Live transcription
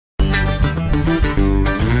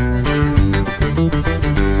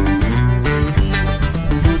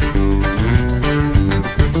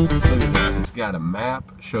at a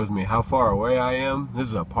map, shows me how far away I am. This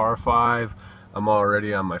is a par 5. I'm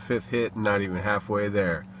already on my 5th hit and not even halfway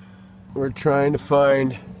there. We're trying to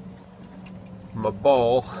find my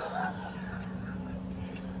ball.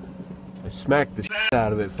 I smacked the shit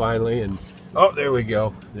out of it finally, and oh, there we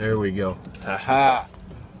go. There we go. Haha!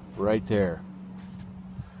 Right there.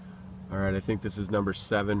 Alright, I think this is number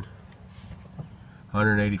 7.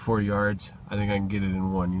 184 yards. I think I can get it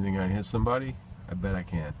in one. You think I can hit somebody? I bet I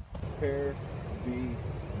can. Pair be made.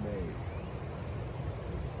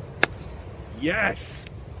 Yes!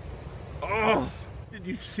 Oh! Did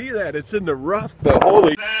you see that? It's in the rough, but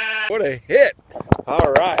holy what a hit!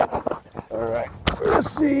 Alright. Alright.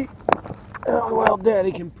 Let's see how well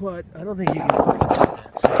Daddy can putt. I don't think he can fucking see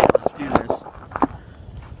that. So let's do this.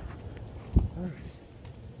 Alright.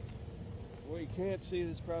 Well, you can't see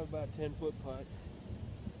this, probably about a 10-foot putt.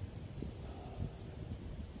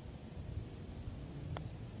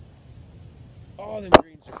 Oh, them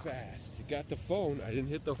greens are fast. You got the phone. I didn't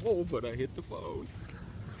hit the hole, but I hit the phone.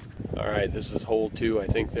 Alright, this is hole 2. I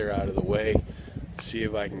think they're out of the way. Let's see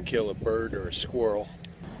if I can kill a bird or a squirrel.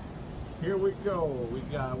 Here we go. We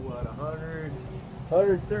got, what,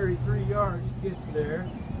 133 yards to get there.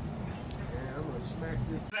 And I'm going to smack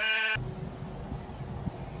this.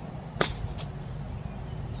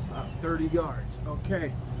 About 30 yards.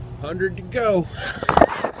 Okay, 100 to go.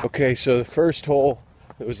 Okay, so the first hole,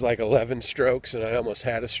 it was like 11 strokes and I almost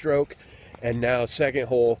had a stroke. And now second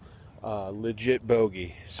hole, legit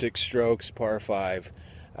bogey, 6 strokes, par 5.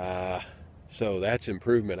 So that's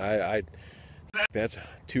improvement. That's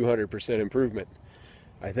 200% improvement,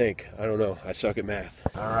 I think. I don't know. I suck at math.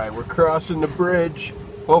 All right, we're crossing the bridge.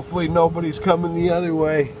 Hopefully nobody's coming the other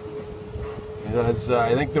way.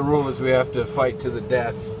 I think the rule is we have to fight to the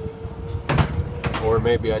death. Or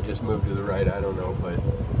maybe I just moved to the right. I don't know, but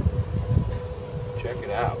check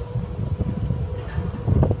it out.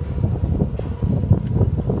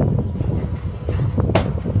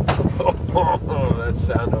 Oh, that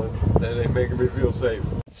sound, that ain't making me feel safe.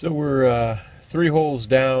 So we're 3 holes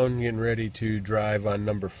down, getting ready to drive on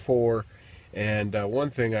number 4. And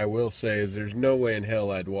one thing I will say is there's no way in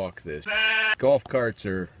hell I'd walk this. Golf carts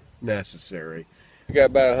are necessary. We got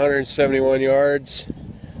about 171 yards.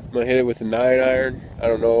 I'm gonna hit it with a 9-iron. I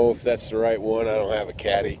don't know if that's the right one. I don't have a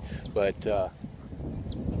caddy, but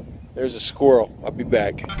there's a squirrel. I'll be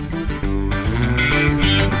back.